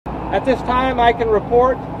At this time, I can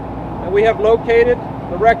report that we have located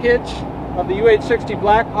the wreckage of the UH-60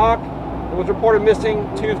 Black Hawk that was reported missing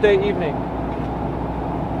Tuesday evening.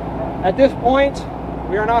 At this point,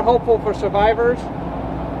 we are not hopeful for survivors,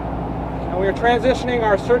 and we are transitioning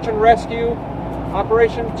our search and rescue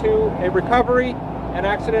operation to a recovery and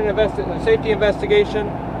accident safety investigation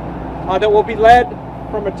that will be led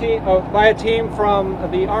from by a team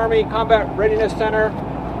from the Army Combat Readiness Center,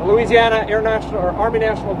 the Louisiana Army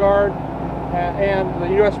National Guard, and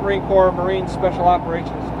the U.S. Marine Corps Marine Special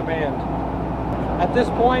Operations Command. At this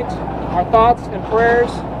point, our thoughts and prayers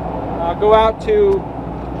go out to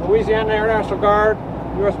Louisiana Air National Guard,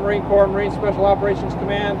 U.S. Marine Corps Marine Special Operations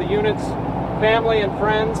Command, the unit's family and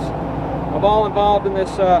friends of all involved in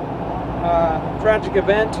this tragic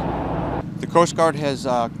event. The Coast Guard has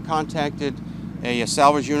contacted a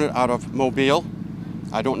salvage unit out of Mobile.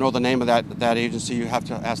 I don't know the name of that agency. You have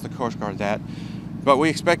to ask the Coast Guard that. But we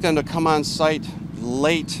expect them to come on site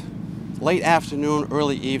late afternoon,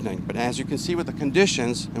 early evening. But as you can see with the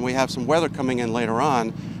conditions, and we have some weather coming in later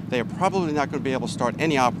on, they are probably not going to be able to start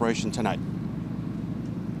any operation tonight.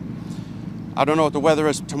 I don't know what the weather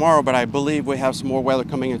is tomorrow, but I believe we have some more weather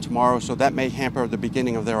coming in tomorrow, so that may hamper the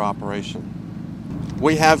beginning of their operation.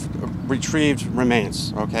 We have retrieved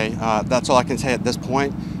remains, okay? That's all I can say at this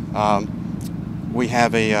point. We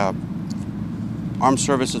have a Armed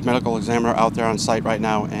Services medical examiner out there on site right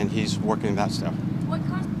now, and he's working that stuff.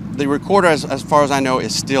 The recorder, as far as I know,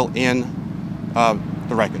 is still in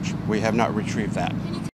the wreckage. We have not retrieved that.